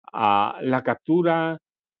la captura,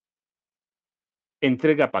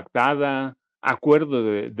 entrega pactada, acuerdo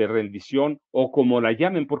de rendición o como la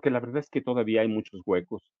llamen, porque la verdad es que todavía hay muchos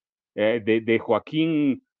huecos. De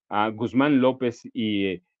Joaquín Guzmán López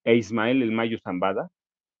e Ismael el Mayo Zambada,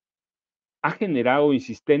 ha generado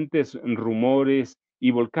insistentes rumores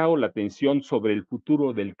y volcado la atención sobre el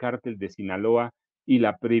futuro del cártel de Sinaloa y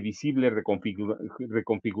la previsible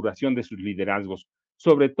reconfiguración de sus liderazgos,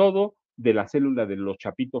 sobre todo de la célula de los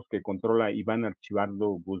chapitos que controla Iván Archibaldo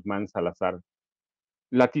Guzmán Salazar.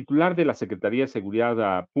 La titular de la Secretaría de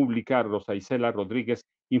Seguridad Pública, Rosa Icela Rodríguez,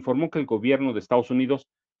 informó que el gobierno de Estados Unidos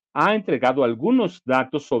ha entregado algunos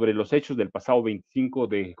datos sobre los hechos del pasado 25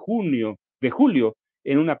 de julio,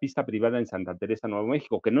 en una pista privada en Santa Teresa, Nuevo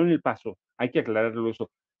México, que no en El Paso, hay que aclararlo eso.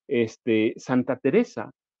 Santa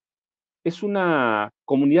Teresa es una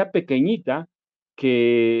comunidad pequeñita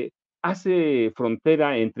que hace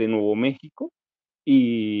frontera entre Nuevo México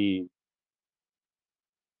y,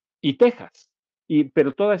 y Texas,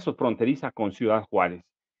 pero toda eso fronteriza con Ciudad Juárez.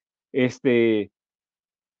 Este,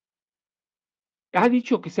 ha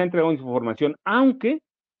dicho que se ha entregado información, aunque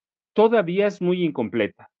todavía es muy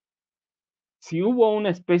incompleta. Si hubo una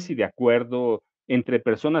especie de acuerdo entre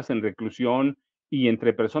personas en reclusión y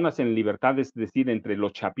entre personas en libertad, es decir, entre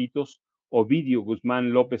los chapitos, Ovidio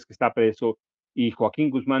Guzmán López, que está preso, y Joaquín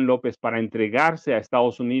Guzmán López para entregarse a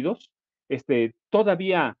Estados Unidos,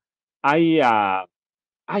 todavía hay,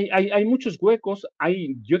 hay muchos huecos,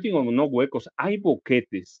 yo digo no huecos, hay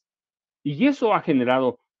boquetes. Y eso ha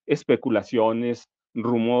generado especulaciones,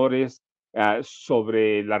 rumores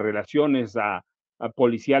sobre las relaciones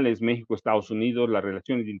policiales México-Estados Unidos, las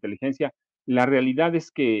relaciones de inteligencia. La realidad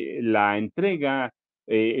es que la entrega,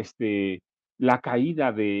 la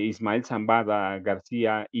caída de Ismael Zambada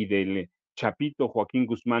García y del Chapito Joaquín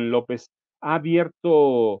Guzmán López ha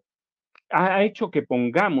abierto, ha hecho que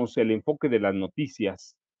pongamos el enfoque de las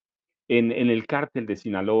noticias en el cártel de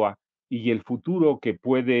Sinaloa y el futuro que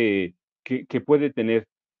puede tener,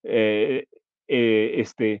 eh, eh,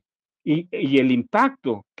 este, y el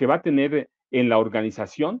impacto que va a tener en la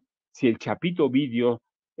organización si el Chapito Ovidio,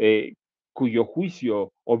 cuyo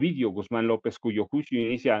juicio, Ovidio Guzmán López, cuyo juicio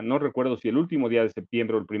inicia, no recuerdo si el último día de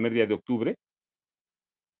septiembre o el primer día de octubre,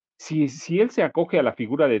 si él se acoge a la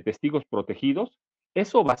figura de testigos protegidos,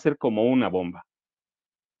 eso va a ser como una bomba.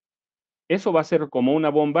 Eso va a ser como una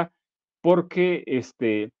bomba porque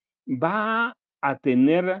va a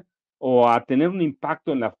tener a tener un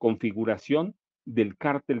impacto en la configuración del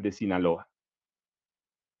cártel de Sinaloa.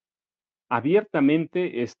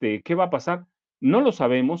 Abiertamente, ¿qué va a pasar? No lo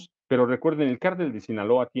sabemos, pero recuerden, el cártel de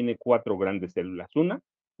Sinaloa tiene 4 grandes células. Una,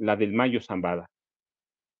 la del Mayo Zambada.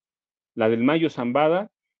 La del Mayo Zambada,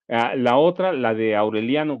 la otra, la de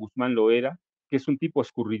Aureliano Guzmán Loera, que es un tipo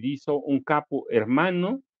escurridizo, un capo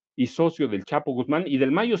hermano y socio del Chapo Guzmán y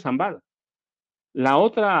del Mayo Zambada. La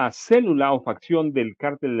otra célula o facción del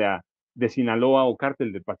cártel de Sinaloa o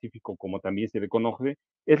cártel del Pacífico, como también se le conoce,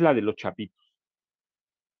 es la de los Chapitos.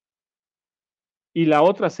 Y la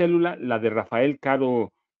otra célula, la de Rafael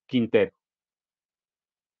Caro Quintero.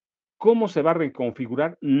 ¿Cómo se va a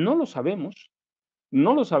reconfigurar? No lo sabemos,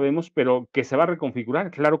 pero que se va a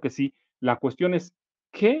reconfigurar, claro que sí. La cuestión es,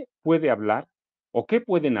 ¿qué puede hablar o qué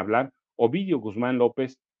pueden hablar Ovidio Guzmán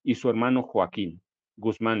López y su hermano Joaquín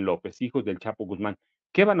Guzmán López, hijos del Chapo Guzmán?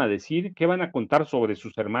 ¿Qué van a decir? ¿Qué van a contar sobre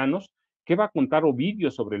sus hermanos? ¿Qué va a contar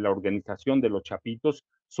Ovidio sobre la organización de los Chapitos,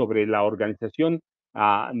 sobre la organización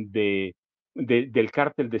del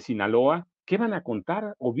cártel de Sinaloa? ¿Qué van a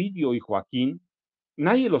contar Ovidio y Joaquín?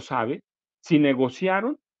 Nadie lo sabe. Si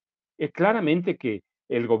negociaron, claramente que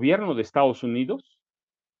el gobierno de Estados Unidos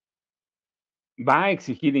va a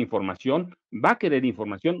exigir información, va a querer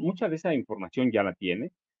información, mucha de esa información ya la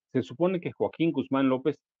tiene. Se supone que Joaquín Guzmán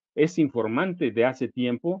López es informante de hace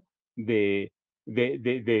tiempo de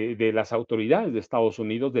las autoridades de Estados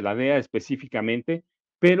Unidos, de la DEA específicamente,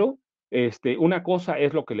 pero una cosa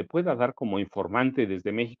es lo que le pueda dar como informante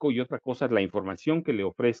desde México y otra cosa es la información que le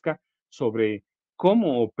ofrezca sobre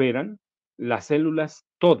cómo operan las células,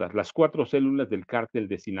 todas las 4 células del cártel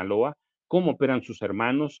de Sinaloa, cómo operan sus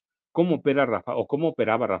hermanos, cómo opera o cómo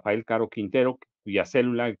operaba Rafael Caro Quintero, cuya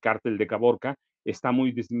célula, el cártel de Caborca, está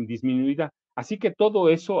muy disminuida. Así que todo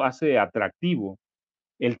eso hace atractivo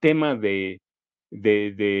el tema de,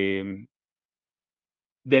 de,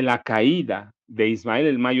 de la caída de Ismael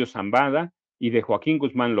el Mayo Zambada y de Joaquín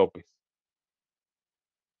Guzmán López.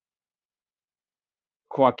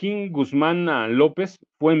 Joaquín Guzmán López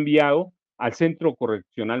fue enviado al Centro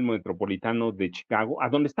Correccional Metropolitano de Chicago, a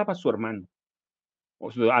donde estaba su hermano,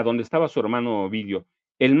 a donde estaba su hermano Ovidio.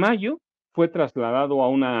 El Mayo fue trasladado a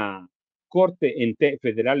una Corte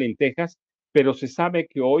Federal en Texas, pero se sabe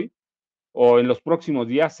que hoy o en los próximos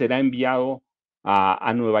días será enviado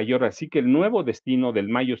a Nueva York. Así que el nuevo destino del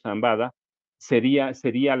Mayo Zambada sería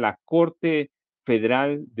la Corte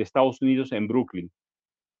Federal de Estados Unidos en Brooklyn.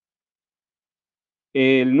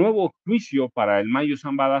 El nuevo juicio para el Mayo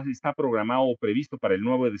Zambada está programado o previsto para el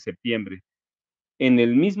 9 de septiembre, en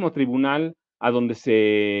el mismo tribunal a donde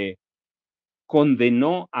se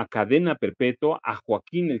condenó a cadena perpetua a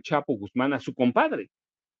Joaquín el Chapo Guzmán, a su compadre.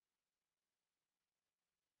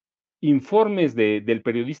 Informes del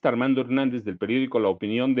periodista Armando Hernández del periódico La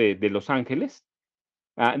Opinión de Los Ángeles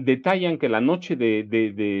detallan que la noche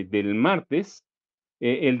del martes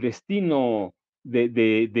el destino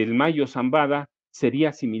del Mayo Zambada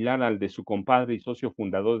sería similar al de su compadre y socio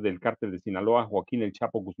fundador del cártel de Sinaloa, Joaquín el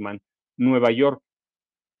Chapo Guzmán, Nueva York.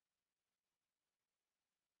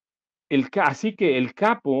 Así que el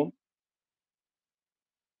capo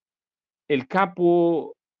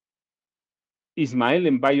Ismael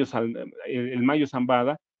el Mayo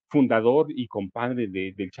Zambada, fundador y compadre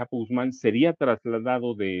del Chapo Guzmán, sería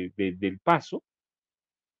trasladado del Paso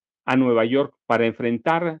a Nueva York para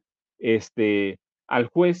enfrentar al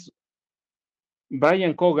juez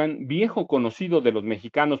Brian Cogan, viejo conocido de los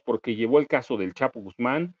mexicanos porque llevó el caso del Chapo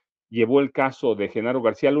Guzmán, llevó el caso de Genaro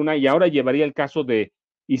García Luna y ahora llevaría el caso de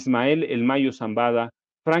Ismael el Mayo Zambada.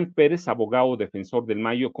 Frank Pérez, abogado defensor del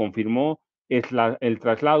Mayo, confirmó el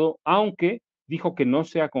traslado, aunque dijo que no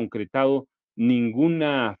se ha concretado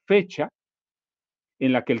ninguna fecha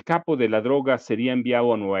en la que el capo de la droga sería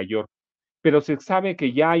enviado a Nueva York. Pero se sabe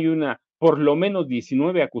que ya hay por lo menos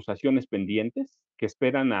 19 acusaciones pendientes que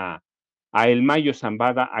esperan a el Mayo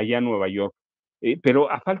Zambada allá en Nueva York. Pero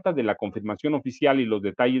a falta de la confirmación oficial y los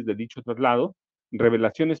detalles de dicho traslado,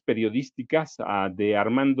 revelaciones periodísticas de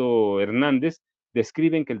Armando Hernández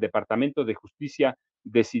describen que el Departamento de Justicia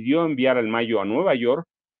decidió enviar al Mayo a Nueva York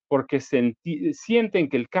porque sienten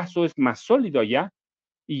que el caso es más sólido allá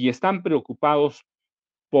y están preocupados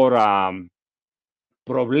por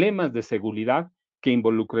problemas de seguridad que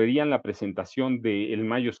involucrarían la presentación de El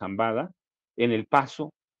Mayo Zambada en El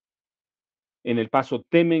Paso. En El Paso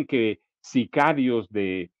temen que sicarios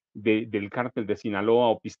del cártel de Sinaloa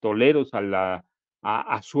o pistoleros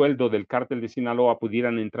a sueldo del cártel de Sinaloa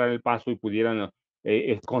pudieran entrar al Paso y pudieran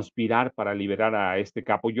conspirar para liberar a este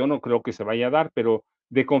capo. Yo no creo que se vaya a dar, pero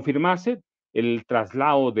de confirmarse el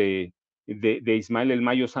traslado de Ismael el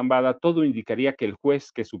Mayo Zambada, todo indicaría que el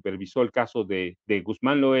juez que supervisó el caso de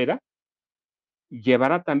Guzmán Loera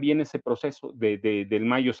llevará también ese proceso del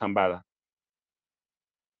Mayo Zambada.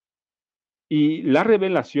 Y la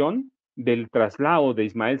revelación del traslado de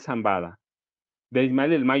Ismael Zambada, de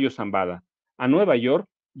Ismael el Mayo Zambada, a Nueva York,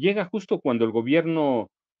 llega justo cuando el gobierno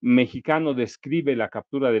mexicano describe la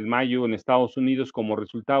captura del Mayo en Estados Unidos como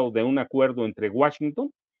resultado de un acuerdo entre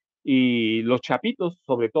Washington y los chapitos,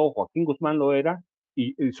 sobre todo Joaquín Guzmán Loera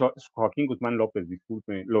y Joaquín Guzmán López,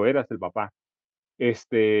 disculpe, Loera es el papá.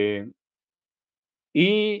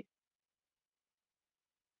 Y,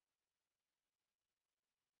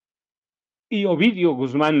 y Ovidio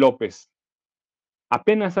Guzmán López.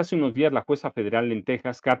 Apenas hace unos días la jueza federal en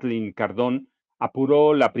Texas, Kathleen Cardone,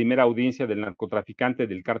 apuró la primera audiencia del narcotraficante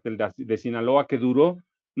del cártel de Sinaloa que duró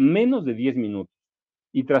menos de 10 minutos.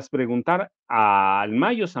 Y tras preguntar al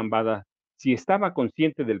Mayo Zambada si estaba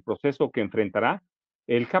consciente del proceso que enfrentará,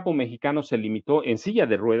 el capo mexicano se limitó en silla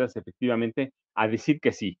de ruedas, efectivamente, a decir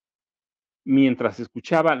que sí, mientras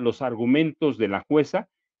escuchaba los argumentos de la jueza,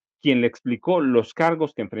 quien le explicó los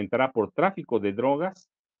cargos que enfrentará por tráfico de drogas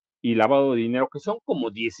y lavado de dinero, que son como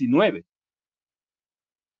 19.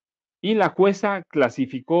 Y la jueza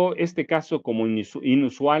clasificó este caso como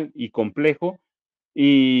inusual y complejo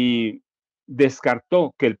y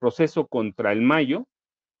descartó que el proceso contra el Mayo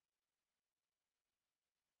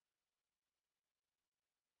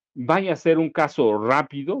vaya a ser un caso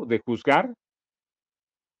rápido de juzgar,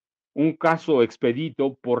 un caso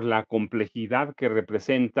expedito por la complejidad que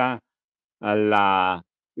representa a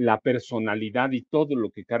la personalidad y todo lo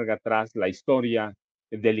que carga atrás la historia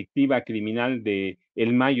delictiva criminal de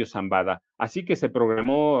el Mayo Zambada. Así que se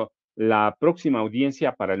programó la próxima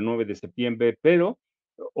audiencia para el 9 de septiembre, pero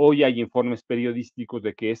hoy hay informes periodísticos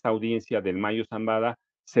de que esta audiencia del Mayo Zambada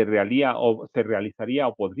se realizaría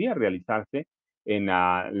o podría realizarse en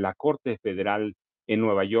la Corte Federal en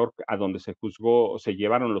Nueva York, a donde se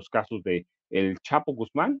llevaron los casos de el Chapo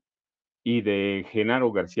Guzmán y de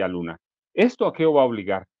Genaro García Luna. ¿Esto a qué va a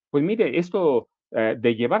obligar? Pues mire, esto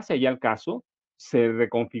de llevarse allá el caso, se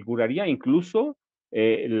reconfiguraría incluso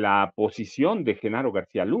la posición de Genaro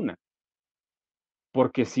García Luna,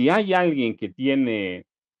 porque si hay alguien que tiene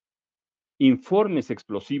informes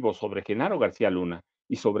explosivos sobre Genaro García Luna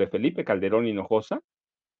y sobre Felipe Calderón Hinojosa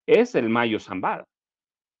es el Mayo Zambada.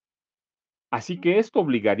 Así que esto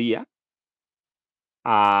obligaría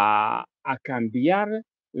a cambiar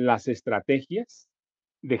las estrategias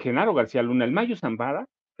de Genaro García Luna. El Mayo Zambada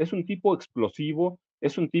es un tipo explosivo,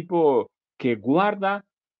 es un tipo que guarda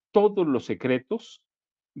todos los secretos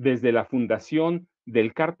desde la fundación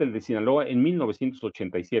del cártel de Sinaloa en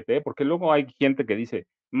 1987, porque luego hay gente que dice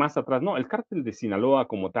más atrás, no, el cártel de Sinaloa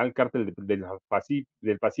como tal, cártel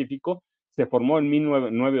del Pacífico, se formó en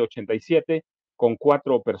 1987 con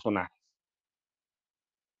 4 personajes.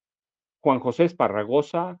 Juan José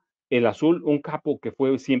Esparragosa, el Azul, un capo que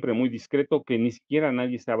fue siempre muy discreto, que ni siquiera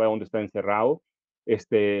nadie sabe dónde está encerrado.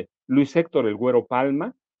 Luis Héctor el Güero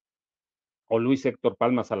Palma, o Luis Héctor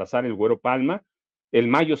Palma Salazar, el Güero Palma, el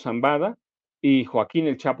Mayo Zambada y Joaquín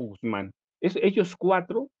el Chapo Guzmán. Ellos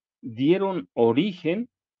 4 dieron origen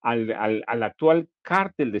al actual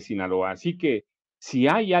cártel de Sinaloa. Así que si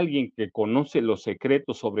hay alguien que conoce los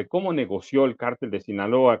secretos sobre cómo negoció el cártel de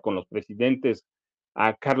Sinaloa con los presidentes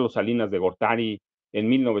a Carlos Salinas de Gortari en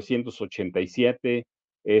 1987,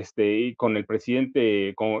 y con el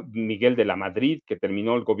presidente con Miguel de la Madrid, que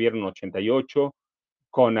terminó el gobierno en 88,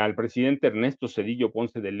 con al presidente Ernesto Zedillo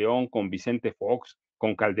Ponce de León, con Vicente Fox,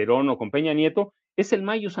 con Calderón o con Peña Nieto, es el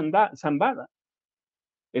Mayo Zambada.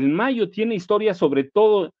 El Mayo tiene historias sobre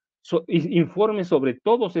todo, informes sobre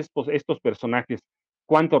todos estos personajes,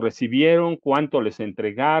 cuánto recibieron, cuánto les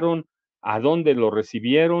entregaron, a dónde lo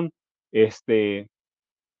recibieron,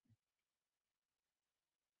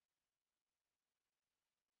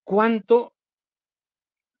 cuánto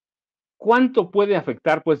 ¿Cuánto puede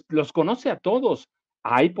afectar? Pues los conoce a todos.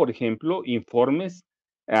 Hay, por ejemplo, informes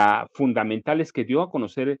fundamentales que dio a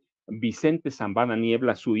conocer Vicente Zambada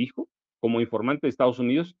Niebla, su hijo, como informante de Estados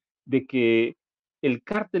Unidos, de que el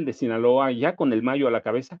cártel de Sinaloa, ya con el Mayo a la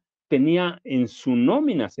cabeza, tenía en su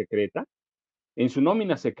nómina secreta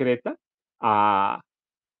a,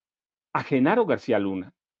 a Genaro García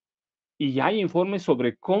Luna. Y ya hay informes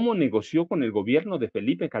sobre cómo negoció con el gobierno de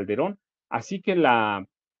Felipe Calderón. Así que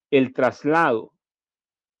el traslado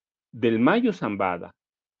del Mayo Zambada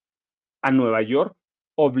a Nueva York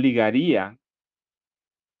obligaría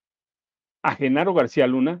a Genaro García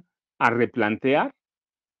Luna a replantear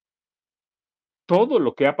todo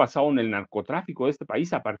lo que ha pasado en el narcotráfico de este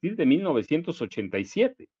país a partir de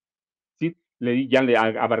 1987. ¿Sí? Ya le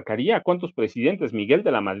abarcaría a cuántos presidentes, Miguel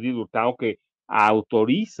de la Madrid Hurtado, que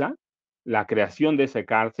autoriza la creación de esa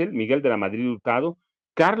cárcel, Miguel de la Madrid Hurtado,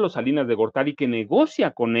 Carlos Salinas de Gortari, que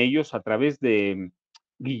negocia con ellos a través de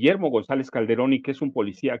Guillermo González Calderón, y que es un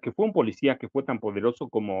policía, que fue un policía que fue tan poderoso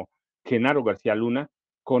como Genaro García Luna,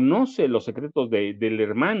 conoce los secretos del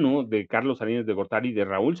hermano de Carlos Salinas de Gortari, de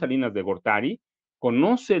Raúl Salinas de Gortari,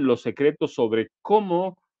 conoce los secretos sobre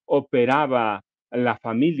cómo operaba la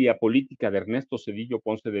familia política de Ernesto Zedillo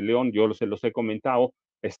Ponce de León. Yo se los he comentado,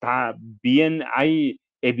 está bien, hay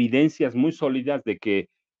evidencias muy sólidas de que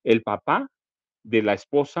el papá de la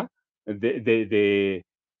esposa de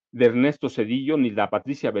Ernesto Zedillo, ni la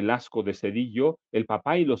Patricia Velasco de Zedillo, el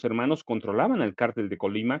papá y los hermanos controlaban el cártel de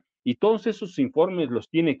Colima, y todos esos informes los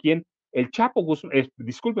tiene ¿quién? El Chapo Guzmán,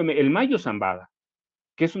 discúlpeme, el Mayo Zambada,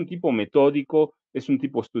 que es un tipo metódico, es un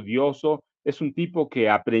tipo estudioso, es un tipo que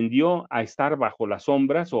aprendió a estar bajo las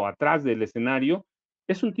sombras o atrás del escenario,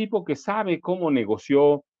 es un tipo que sabe cómo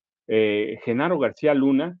negoció Genaro García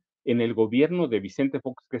Luna en el gobierno de Vicente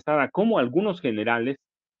Fox, que estaba como algunos generales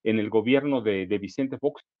en el gobierno de Vicente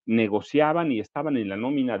Fox negociaban y estaban en la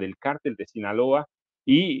nómina del cártel de Sinaloa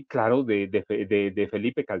y, claro, de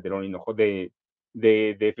Felipe Calderón Hinojosa,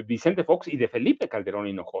 de Vicente Fox y de Felipe Calderón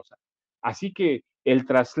Hinojosa. Así que el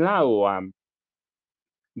traslado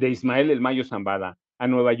de Ismael el Mayo Zambada a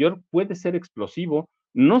Nueva York puede ser explosivo,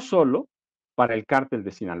 no solo para el cártel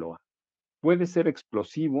de Sinaloa, puede ser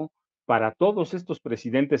explosivo para todos estos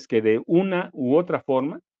presidentes que de una u otra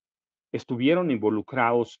forma estuvieron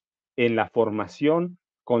involucrados en la formación,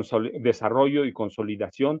 desarrollo y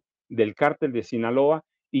consolidación del cártel de Sinaloa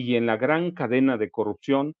y en la gran cadena de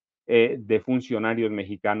corrupción de funcionarios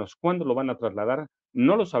mexicanos. ¿Cuándo lo van a trasladar?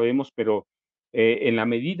 No lo sabemos, pero en la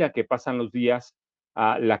medida que pasan los días,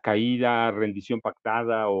 la caída, rendición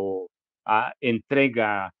pactada o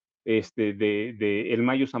entrega el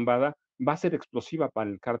Mayo Zambada va a ser explosiva para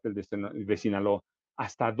el cártel de Sinaloa.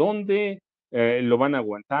 ¿Hasta dónde lo van a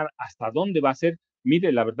aguantar? ¿Hasta dónde va a ser?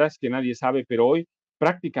 Mire, la verdad es que nadie sabe, pero hoy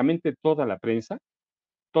prácticamente toda la prensa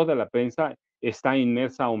está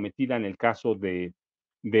inmersa o metida en el caso de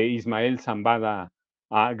Ismael Zambada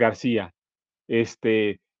García,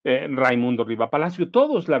 Raimundo Riva Palacio,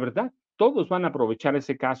 todos, la verdad, todos van a aprovechar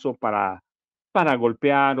ese caso para para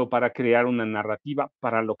golpear o para crear una narrativa,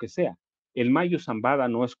 para lo que sea. El Mayo Zambada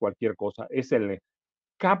no es cualquier cosa, es el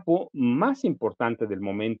capo más importante del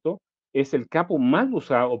momento, es el capo más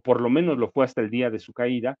buscado, o por lo menos lo fue hasta el día de su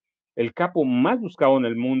caída, el capo más buscado en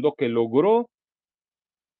el mundo que logró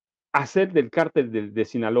hacer del cártel de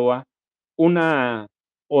Sinaloa una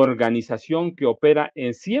organización que opera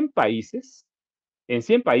en 100 países,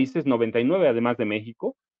 99 además de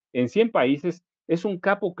México, en 100 países, es un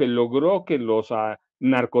capo que logró que los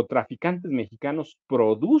narcotraficantes mexicanos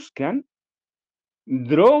produzcan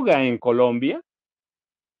droga en Colombia,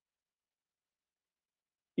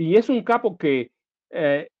 y es un capo que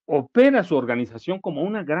opera su organización como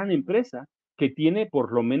una gran empresa que tiene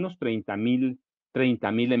por lo menos 30,000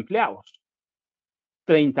 empleados.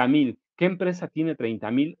 30,000. ¿Qué empresa tiene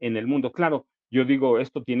 30,000 en el mundo? Claro, yo digo,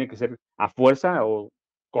 esto tiene que ser a fuerza o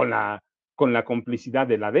con la, con la complicidad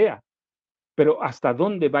de la DEA, pero hasta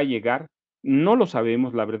dónde va a llegar, no lo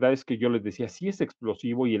sabemos. La verdad es que yo les decía, sí es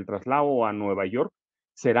explosivo y el traslado a Nueva York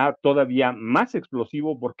será todavía más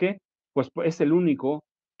explosivo. ¿Por qué? Pues es el único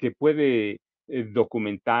que puede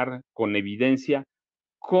documentar con evidencia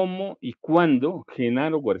cómo y cuándo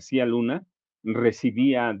Genaro García Luna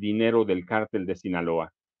recibía dinero del cártel de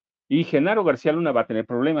Sinaloa. Y Genaro García Luna va a tener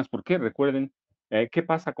problemas, porque recuerden, ¿qué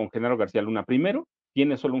pasa con Genaro García Luna? Primero,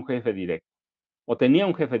 tiene solo un jefe directo, o tenía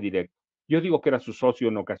un jefe directo. Yo digo que era su socio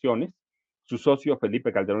en ocasiones, su socio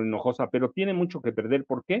Felipe Calderón Hinojosa, pero tiene mucho que perder.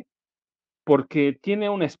 ¿Por qué? Porque tiene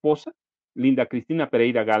una esposa, Linda Cristina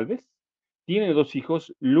Pereira Gálvez, tiene dos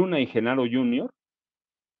hijos, Luna y Genaro Jr.,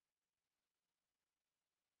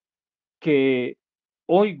 que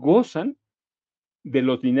hoy gozan de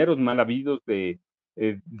los dineros mal habidos de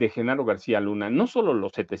Genaro García Luna. No solo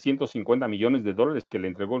los 750 millones de dólares que le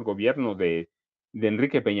entregó el gobierno de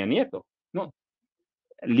Enrique Peña Nieto, no.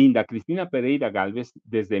 Linda Cristina Pereira Gálvez,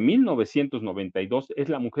 desde 1992, es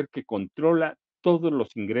la mujer que controla todos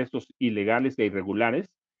los ingresos ilegales e irregulares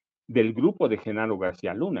del grupo de Genaro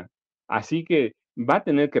García Luna. Así que va a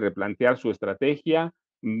tener que replantear su estrategia.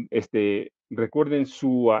 Recuerden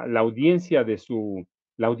la audiencia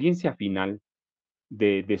final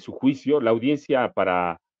de su juicio, la audiencia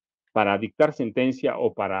para dictar sentencia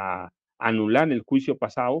o para anular el juicio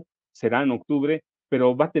pasado será en octubre,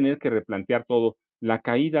 pero va a tener que replantear todo. La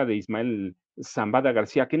caída de Ismael Zambada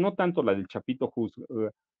García, que no tanto la del Chapito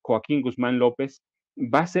Joaquín Guzmán López,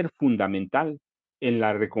 va a ser fundamental en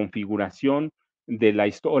la reconfiguración de la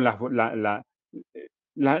historia,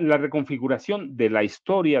 la reconfiguración de la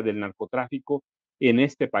historia del narcotráfico en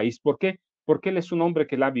este país. ¿Por qué? Porque él es un hombre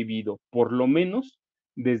que la ha vivido, por lo menos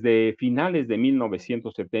desde finales de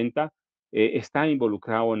 1970, está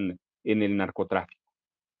involucrado en el narcotráfico.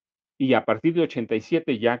 Y a partir de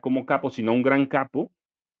 87, ya como capo, sino un gran capo,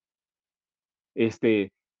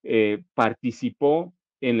 este, participó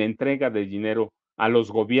en la entrega de dinero a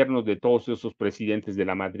los gobiernos de todos esos presidentes de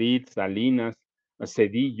la Madrid, Salinas,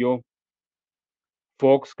 Cedillo,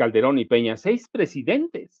 Fox, Calderón y Peña, 6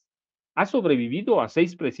 presidentes. Ha sobrevivido a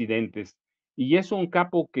 6 presidentes y es un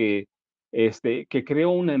capo que creó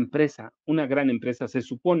una empresa, una gran empresa. Se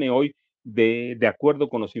supone hoy, de acuerdo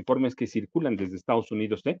con los informes que circulan desde Estados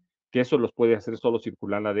Unidos, que eso los puede hacer solo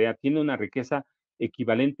circular la DEA, tiene una riqueza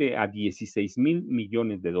equivalente a 16,000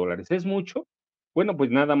 millones de dólares. ¿Es mucho? Bueno,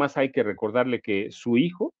 pues nada más hay que recordarle que su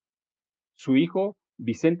hijo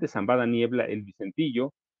Vicente Zambada Niebla, el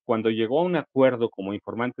Vicentillo, cuando llegó a un acuerdo como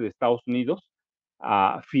informante de Estados Unidos,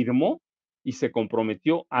 firmó y se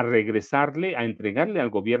comprometió a regresarle, a entregarle al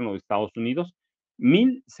gobierno de Estados Unidos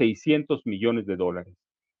 1,600 millones de dólares.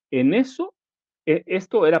 En eso,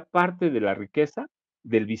 esto era parte de la riqueza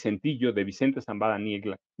del Vicentillo, de Vicente Zambada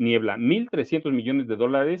Niebla, 1,300 millones de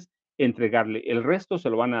dólares entregarle. El resto se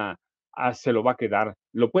lo va a quedar.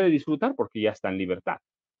 Lo puede disfrutar porque ya está en libertad.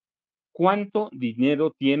 ¿Cuánto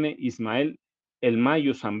dinero tiene Ismael el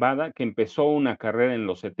Mayo Zambada, que empezó una carrera en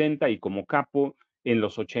los 70 y como capo en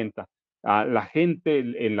los 80? La gente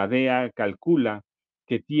en la DEA calcula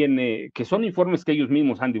que son informes que ellos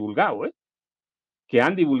mismos han divulgado, que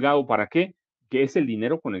han divulgado. ¿Para qué? Que es el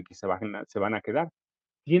dinero con el que se van a quedar.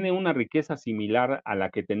 Tiene una riqueza similar a la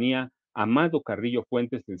que tenía Amado Carrillo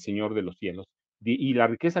Fuentes, el Señor de los Cielos. Y la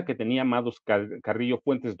riqueza que tenía Amado Carrillo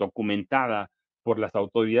Fuentes, documentada por las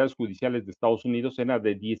autoridades judiciales de Estados Unidos, era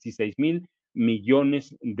de 16,000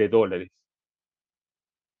 millones de dólares.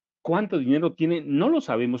 ¿Cuánto dinero tiene? No lo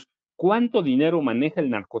sabemos. ¿Cuánto dinero maneja el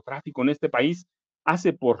narcotráfico en este país?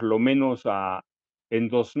 Hace por lo menos en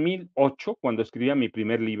 2008, cuando escribía mi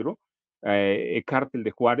primer libro, Cártel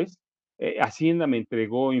de Juárez, Hacienda me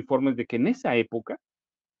entregó informes de que en esa época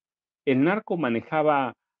el narco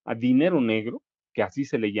manejaba a dinero negro, que así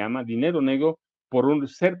se le llama, dinero negro por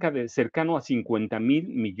cercano a 50,000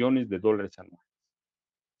 millones de dólares anuales.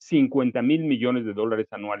 50,000 millones de dólares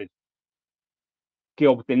anuales que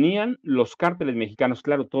obtenían los cárteles mexicanos.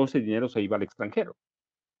 Claro, todo ese dinero se iba al extranjero.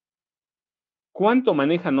 ¿Cuánto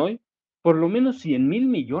manejan hoy? Por lo menos 100,000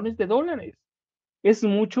 millones de dólares. ¿Es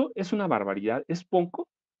mucho? ¿Es una barbaridad? ¿Es poco?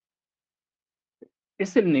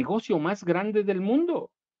 Es el negocio más grande del mundo.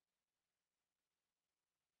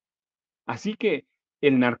 Así que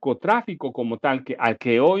el narcotráfico como tal, al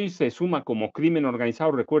que hoy se suma como crimen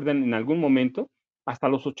organizado, recuerden, en algún momento, hasta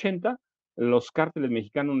los 80, los cárteles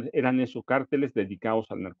mexicanos eran esos cárteles dedicados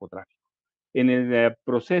al narcotráfico. En el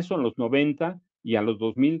proceso, en los 90 y a los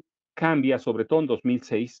 2000, cambia, sobre todo en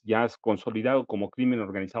 2006, ya es consolidado como crimen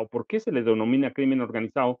organizado. ¿Por qué se le denomina crimen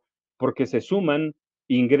organizado? Porque se suman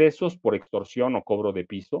ingresos por extorsión o cobro de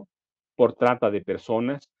piso, por trata de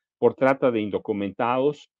personas, por trata de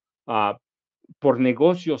indocumentados, ah, por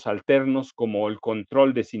negocios alternos como el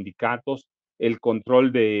control de sindicatos, el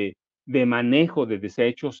control de manejo de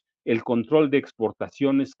desechos, el control de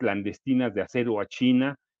exportaciones clandestinas de acero a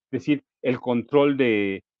China, es decir, el control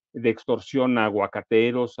de extorsión a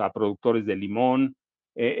aguacateros, a productores de limón,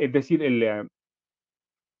 es decir,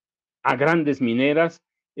 a grandes mineras,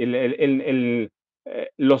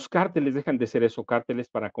 los cárteles dejan de ser esos cárteles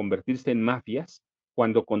para convertirse en mafias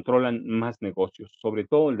cuando controlan más negocios, sobre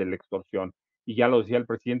todo el de la extorsión. Y ya lo decía el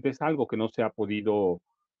presidente, es algo que no se ha podido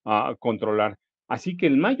controlar. Así que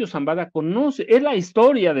el Mayo Zambada es la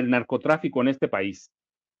historia del narcotráfico en este país.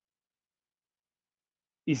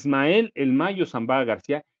 Ismael El Mayo Zambada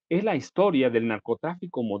García es la historia del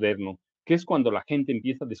narcotráfico moderno, que es cuando la gente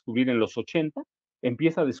empieza a descubrir en los 80,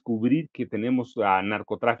 empieza a descubrir que tenemos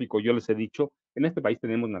narcotráfico. Yo les he dicho, en este país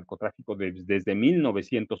tenemos narcotráfico desde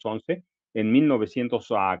 1911. En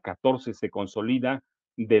 1914 se consolida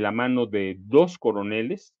de la mano de dos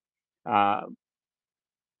coroneles, uh,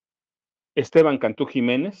 Esteban Cantú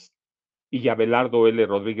Jiménez y Abelardo L.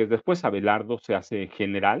 Rodríguez. Después Abelardo se hace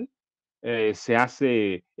general, se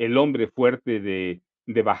hace el hombre fuerte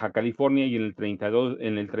de Baja California y en el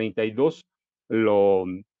 32 lo,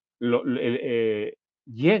 lo,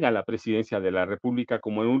 llega a la presidencia de la República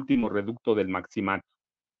como el último reducto del maximato.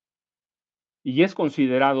 Y es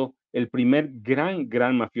considerado el primer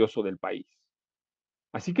gran mafioso del país.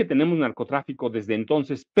 Así que tenemos narcotráfico desde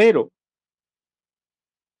entonces, pero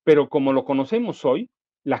como lo conocemos hoy,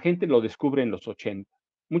 la gente lo descubre en los 80.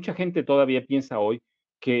 Mucha gente todavía piensa hoy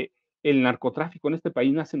que el narcotráfico en este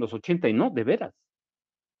país nace en los 80 y no, de veras.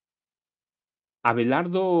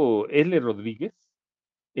 Abelardo L. Rodríguez,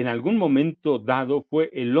 en algún momento dado, fue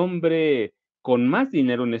el hombre con más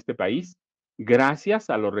dinero en este país gracias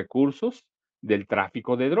a los recursos del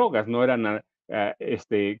tráfico de drogas. No era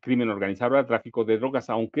crimen organizado, era tráfico de drogas,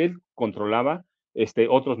 aunque él controlaba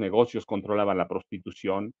otros negocios, controlaba la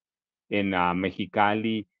prostitución, en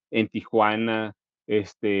Mexicali, en Tijuana,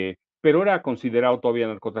 pero era considerado todavía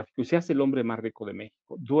narcotráfico y se hace el hombre más rico de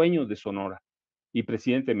México, dueño de Sonora y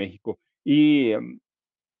presidente de México. Y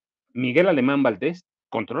Miguel Alemán Valdés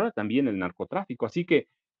controla también el narcotráfico, así que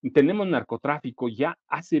tenemos narcotráfico ya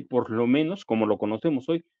hace por lo menos, como lo conocemos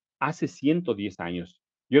hoy, hace 110 años.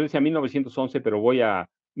 Yo decía 1911, pero voy a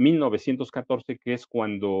 1914, que es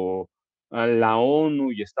cuando la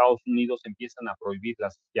ONU y Estados Unidos empiezan a prohibir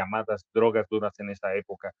las llamadas drogas duras en esa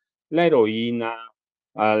época. La heroína,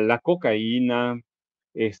 la cocaína,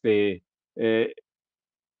 este, eh,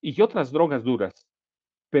 y otras drogas duras.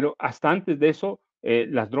 Pero hasta antes de eso,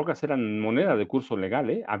 las drogas eran moneda de curso legal,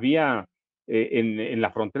 ¿eh? Había, en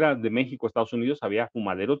la frontera de México, Estados Unidos, había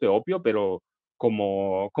fumaderos de opio, pero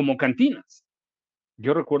como cantinas.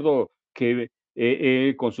 Yo recuerdo que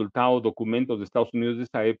he consultado documentos de Estados Unidos de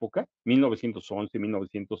esa época, 1911,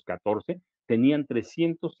 1914, tenían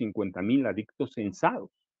 350,000 adictos censados.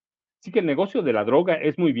 Así que el negocio de la droga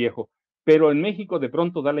es muy viejo, pero en México de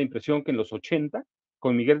pronto da la impresión que en los 80,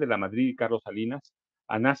 con Miguel de la Madrid y Carlos Salinas,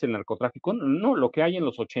 nace el narcotráfico. No, lo que hay en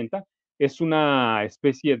los 80 es una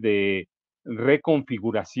especie de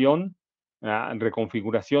reconfiguración,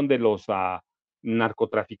 reconfiguración de los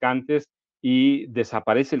narcotraficantes, y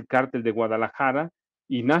desaparece el cártel de Guadalajara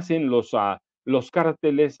y nacen los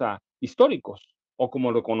cárteles históricos, o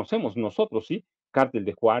como lo conocemos nosotros, ¿sí? Cártel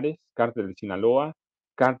de Juárez, cártel de Sinaloa,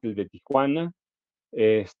 cártel de Tijuana,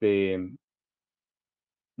 este,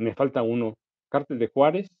 me falta uno, cártel de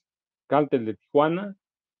Juárez, cártel de Tijuana,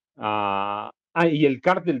 y el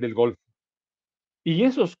cártel del Golfo. Y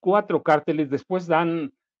esos 4 cárteles después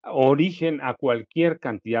dan origen a cualquier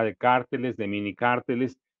cantidad de cárteles, de mini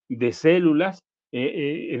cárteles, de células.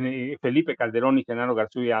 Felipe Calderón y Genaro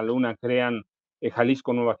García Luna crean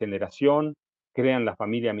Jalisco Nueva Generación, crean la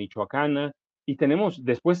familia michoacana, y tenemos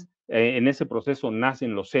después, en ese proceso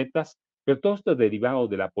nacen los Zetas, pero todo esto es derivado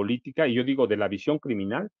de la política, y yo digo de la visión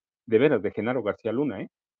criminal, de veras, de Genaro García Luna, ¿eh?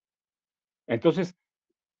 Entonces,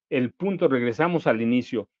 el punto, regresamos al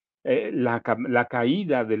inicio, la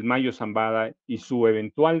caída del Mayo Zambada y su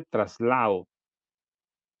eventual traslado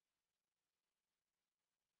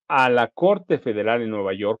a la Corte Federal en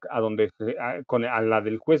Nueva York, a donde a la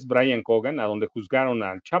del juez Brian Cogan, a donde juzgaron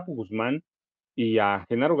al Chapo Guzmán y a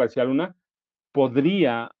Genaro García Luna,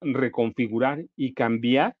 podría reconfigurar y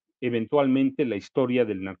cambiar eventualmente la historia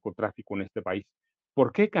del narcotráfico en este país.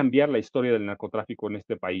 ¿Por qué cambiar la historia del narcotráfico en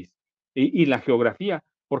este país? Y la geografía,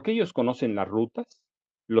 porque ellos conocen las rutas,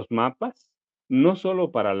 los mapas, no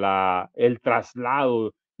solo para el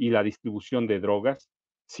traslado y la distribución de drogas,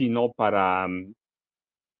 sino para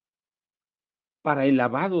el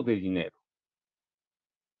lavado de dinero.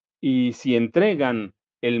 Y si entregan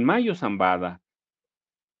el Mayo Zambada,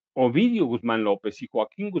 Ovidio Guzmán López y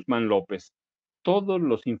Joaquín Guzmán López, todos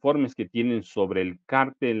los informes que tienen sobre el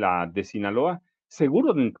cártel de Sinaloa,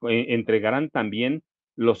 seguro entregarán también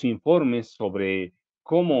los informes sobre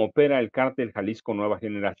cómo opera el cártel Jalisco Nueva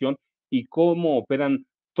Generación y cómo operan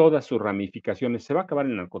todas sus ramificaciones. ¿Se va a acabar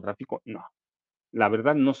el narcotráfico? No, la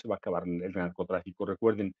verdad no se va a acabar el narcotráfico.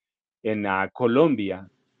 Recuerden, en Colombia,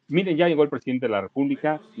 miren, ya llegó el presidente de la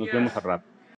República, Buenos nos vemos al días. rato.